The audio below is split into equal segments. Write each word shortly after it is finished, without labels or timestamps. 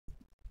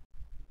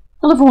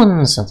Hello everyone,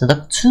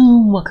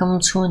 Snaphot, welcome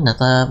to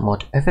another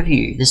mod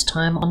overview, this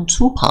time on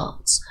tool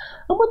parts.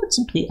 A mod that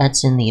simply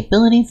adds in the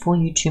ability for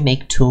you to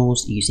make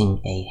tools using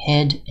a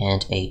head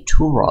and a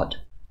tool rod.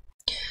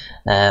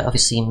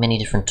 Obviously many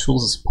different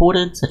tools are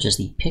supported, such as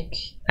the pick,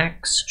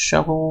 axe,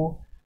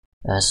 shovel,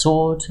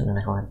 sword, I don't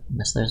know how I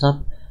mess those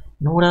up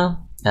in order,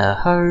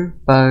 hoe,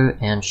 bow,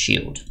 and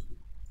shield.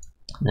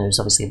 There's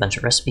obviously a bunch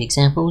of recipe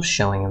examples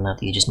showing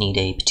that you just need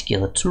a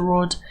particular tool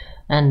rod,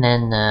 and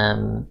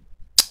then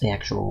the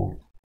actual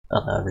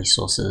other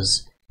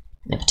resources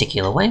in a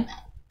particular way,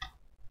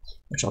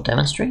 which I'll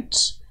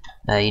demonstrate.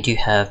 You do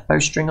have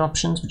bowstring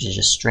options, which is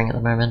just string at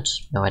the moment.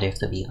 No idea if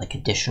there'll be like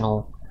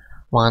additional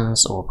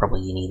ones, or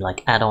probably you need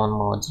like add-on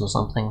mods or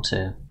something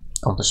to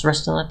accomplish the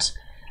rest of it.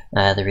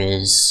 There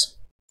is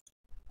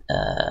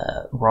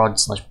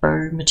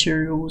rod/bow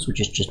materials,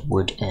 which is just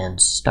wood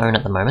and stone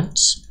at the moment,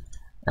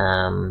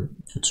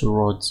 for tool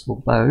rods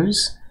or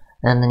bows.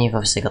 And then you've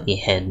obviously got the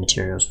head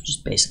materials, which is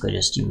basically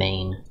just your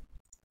main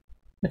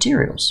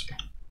materials.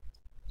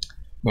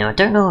 Now I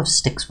don't know if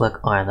sticks work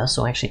either,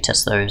 so I actually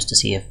test those to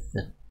see if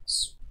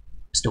it's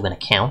still going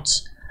to count.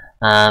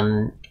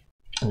 And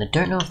I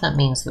don't know if that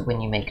means that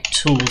when you make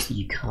tools that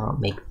you can't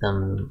make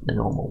them the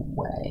normal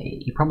way.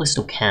 You probably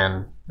still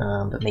can,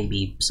 but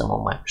maybe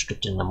someone might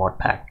restrict it in the mod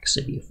pack,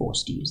 so if you're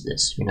forced to use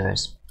this, who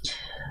knows.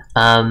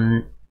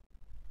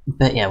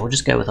 But yeah, we'll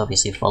just go with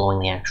obviously following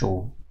the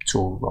actual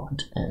tool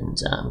rod and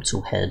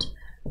tool head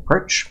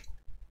approach.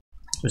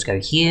 Let's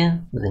go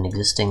here with an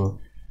existing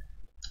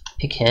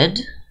pick head,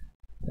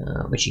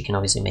 which you can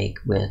obviously make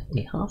with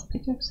a half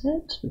pickaxe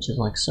head, which is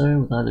like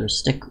so, with either a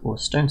stick or a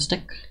stone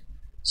stick.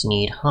 So you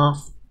need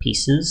half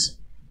pieces,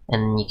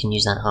 and you can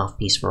use that half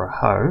piece for a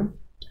hoe,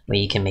 where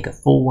you can make a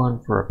full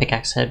one for a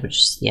pickaxe head, which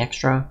is the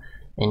extra,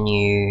 and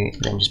you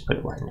then just put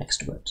it right next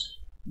to it.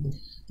 I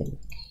think it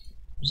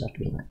does have to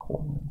be in that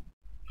corner.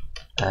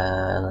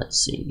 Let's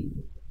see.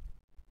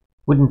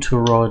 Wooden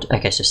tool rod.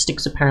 Okay, so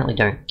sticks apparently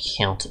don't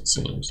count, it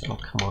seems. Oh,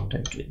 come on,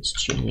 don't do this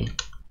to me.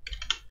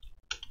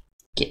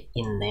 Get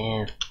in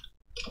there.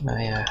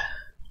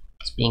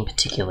 It's being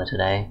particular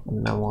today. I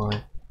don't know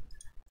why.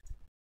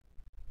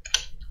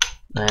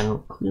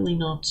 I'm clearly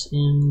not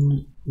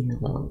in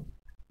yellow.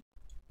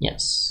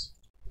 Yes.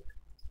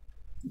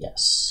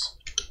 Yes.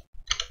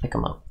 Pick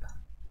them up.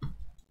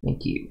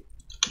 Thank you.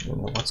 I don't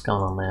know what's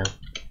going on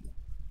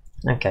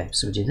there. Okay,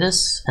 so we do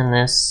this,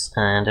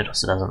 and it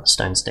also doesn't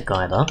stone stick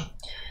either,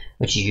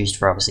 which is used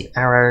for obviously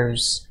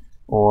arrows,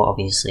 or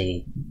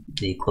obviously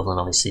the equivalent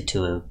obviously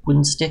to a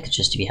wooden stick.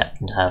 Just if you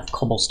happen to have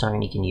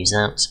cobblestone, you can use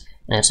that,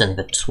 and it's only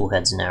for tool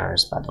heads and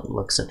arrows by the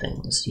looks of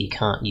things. You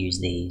can't use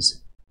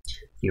these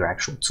for your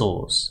actual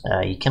tools.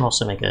 You can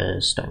also make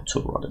a stone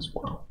tool rod as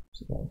well.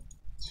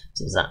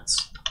 So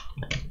that's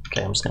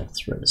okay. I'm just going to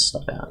throw this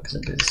stuff out because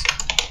it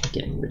is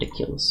getting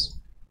ridiculous.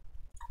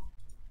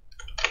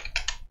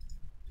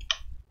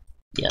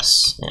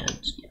 Yes, and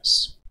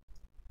yes.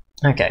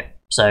 Okay,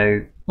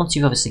 so once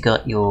you've obviously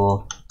got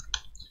your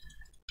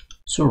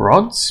tool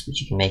rods, which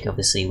you can make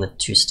obviously with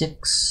two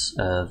sticks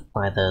of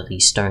either the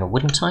stone or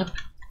wooden type,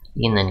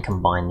 you can then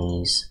combine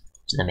these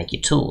to then make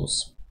your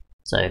tools.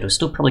 So it'll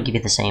still probably give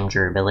you the same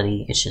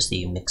durability, it's just that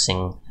you're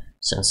mixing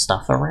certain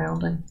stuff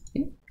around, I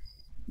think.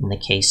 In the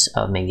case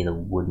of maybe the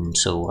wooden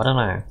tool, I don't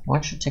know. Why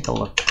don't you take a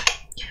look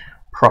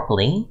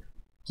properly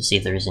to see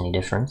if there is any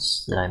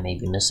difference that I may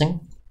be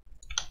missing.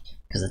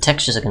 Because the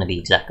textures are going to be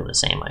exactly the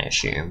same, I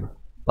assume,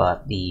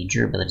 but the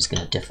durability is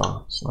going to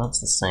differ, so that's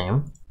the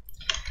same.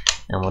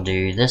 And we'll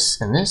do this,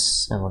 and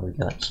what do we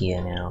got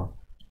here now?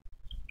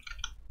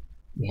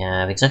 We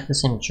have exactly the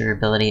same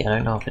durability. I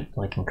don't know if it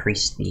like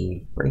increased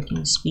the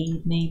breaking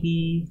speed,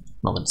 maybe?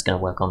 Not that it's going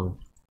to work on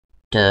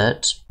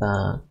dirt,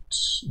 but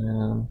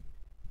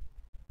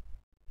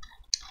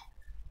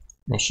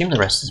I assume the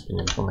rest has been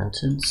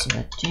implemented, so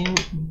I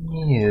don't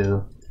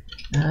know.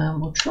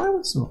 We'll try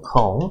with some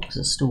coal, because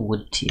it's still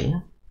wood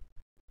tier.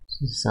 So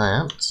there's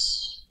that.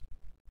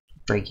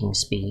 Breaking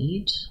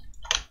speed.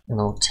 And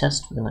I'll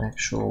test with an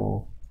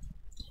actual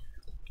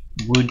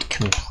wood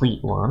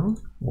complete one,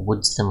 or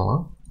wood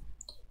similar,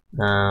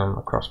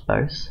 across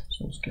both.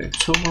 So let's go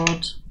tool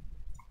rod.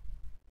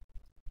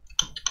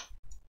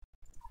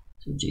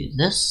 So we'll do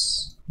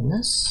this and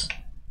this.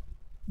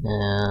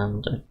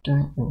 And I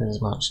don't think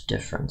there's much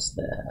difference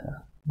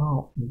there.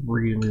 Not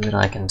really that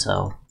I can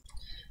tell.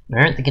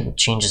 I don't think it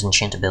changes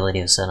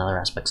enchantability of certain other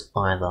aspects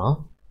either.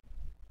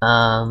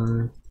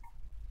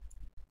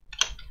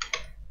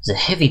 There's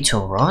a heavy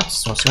tool rod,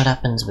 so we'll see what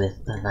happens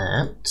with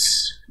that.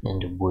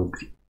 And a wood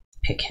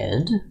pick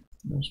head.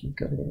 What else we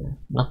got here?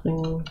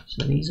 Nothing.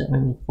 So these are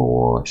only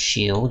for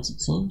shields,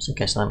 it seems.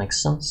 Okay, so that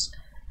makes sense.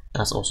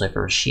 That's also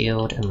for a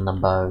shield, and the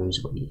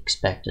bows, what you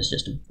expect is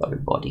just a bow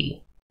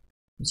body.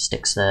 It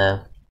sticks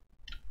there.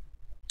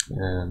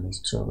 And these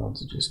tool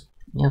rods are just,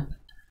 yep.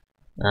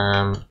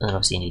 And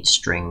obviously you need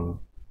string,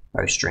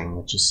 bowstring,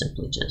 which is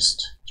simply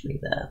just 3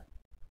 there.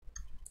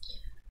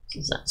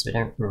 So we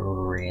don't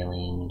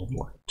really need to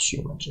worry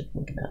too much, I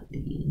think, about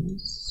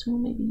these. So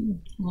maybe,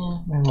 yeah,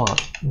 maybe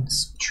what?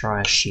 Let's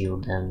try a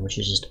shield then, which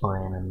is just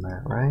iron and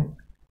that, right?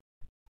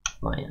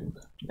 Iron.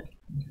 Okay,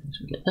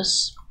 so we get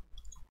this.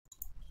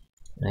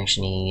 I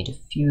actually need a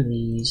few of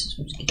these,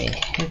 so let's get a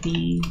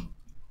heavy.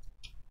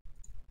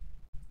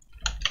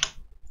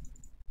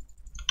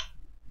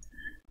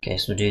 Okay,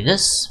 so we'll do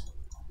this.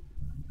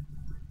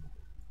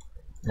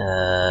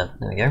 There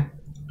we go.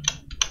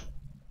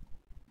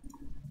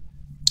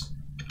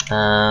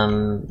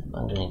 I'm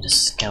gonna need a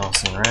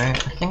skeleton,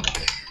 right? I think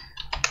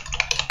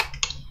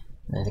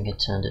I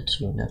turned it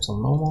to no, it's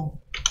on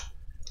normal.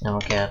 Now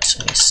we'll get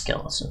a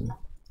skeleton.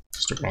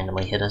 Just to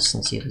randomly hit us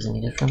and see if there's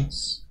any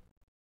difference.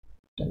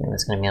 Don't think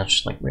there's gonna be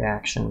much like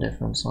reaction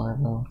difference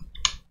either.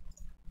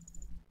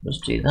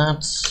 Just do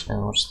that, and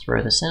we'll just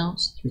throw this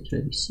out.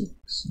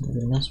 336,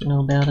 everything else we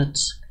know about it.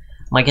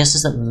 My guess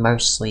is that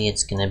mostly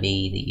it's gonna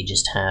be that you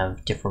just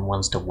have different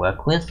ones to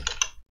work with.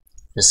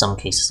 For some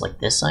cases like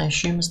this, I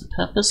assume, is the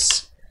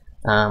purpose.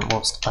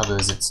 Whilst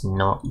others, it's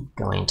not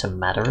going to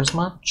matter as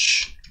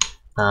much.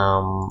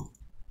 But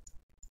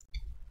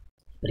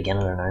again,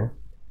 I don't know.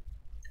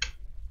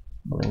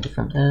 Nothing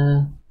different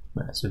there.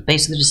 So it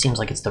basically just seems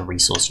like it's the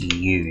resource you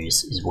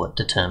use is what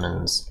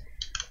determines...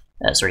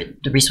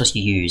 the resource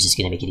you use is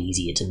going to make it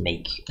easier to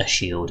make a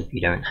shield. If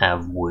you don't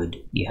have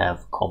wood, you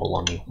have cobble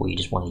on you, or you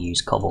just want to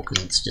use cobble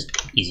because it's just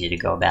easier to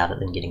go about it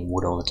than getting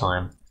wood all the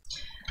time.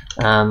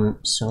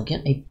 So we'll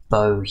get a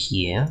bow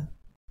here.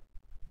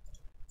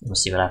 We'll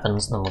see what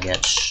happens. Then we'll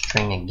get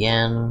string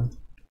again.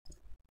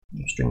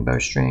 String,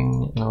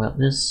 bowstring, and I'll get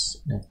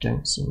this. I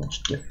don't see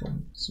much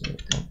difference, I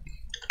think.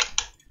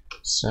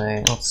 So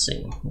let's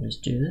see. We'll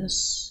just do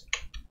this.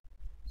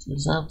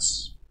 So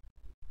that's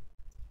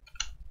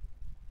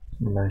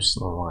most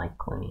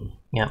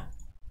likely. Yep.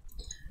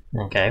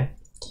 Okay.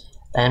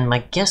 And my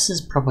guess is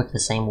probably the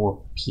same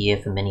will appear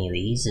for many of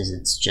these, is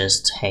it's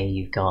just, hey,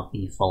 you've got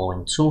the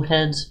following tool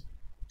head,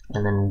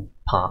 and then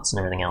parts and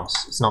everything else.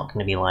 It's not going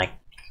to be like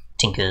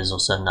Tinkers or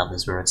certain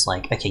others where it's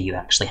like, okay, you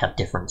actually have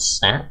different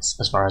stats.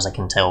 As far as I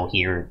can tell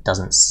here, it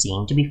doesn't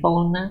seem to be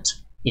following that.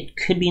 It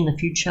could be in the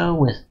future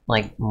with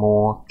like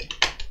more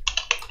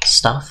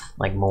stuff,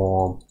 like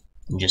more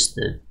than just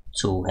the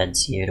tool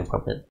heads here. It'll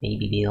probably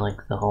maybe be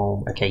like the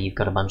whole, okay, you've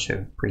got a bunch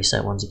of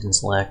preset ones you can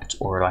select,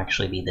 or it'll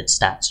actually be that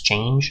stats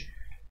change.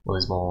 Well,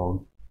 there's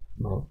more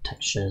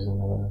textures and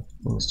other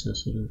things to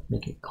sort of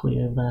make it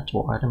clear of that,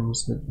 or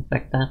items that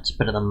affect that.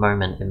 But at the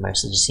moment, it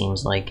mostly just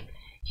seems like,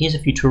 here's a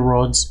few tool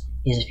rods,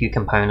 here's a few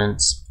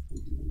components,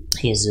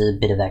 here's a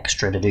bit of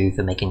extra to do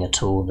for making a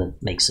tool that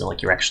makes it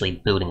like you're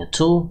actually building a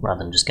tool,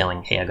 rather than just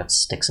going, hey, I got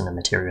sticks in the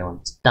material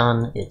and it's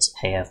done. It's,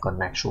 hey, I've got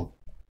an actual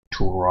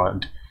tool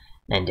rod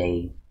and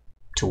a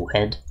tool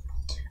head,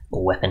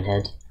 or weapon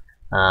head.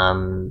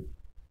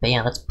 But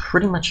yeah, that's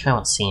pretty much how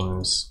it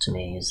seems to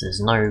me, is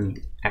there's no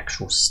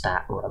actual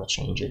stat or other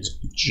changes,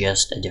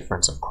 just a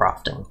difference of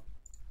crafting.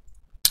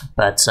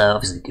 But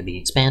obviously it could be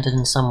expanded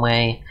in some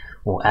way,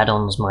 or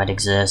add-ons might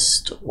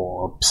exist,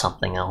 or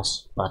something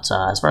else. But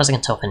as far as I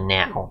can tell for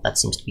now, that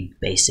seems to be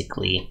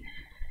basically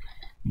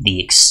the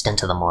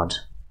extent of the mod.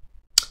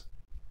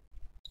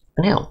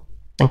 For now,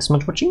 thanks so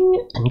much for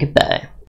watching, and goodbye.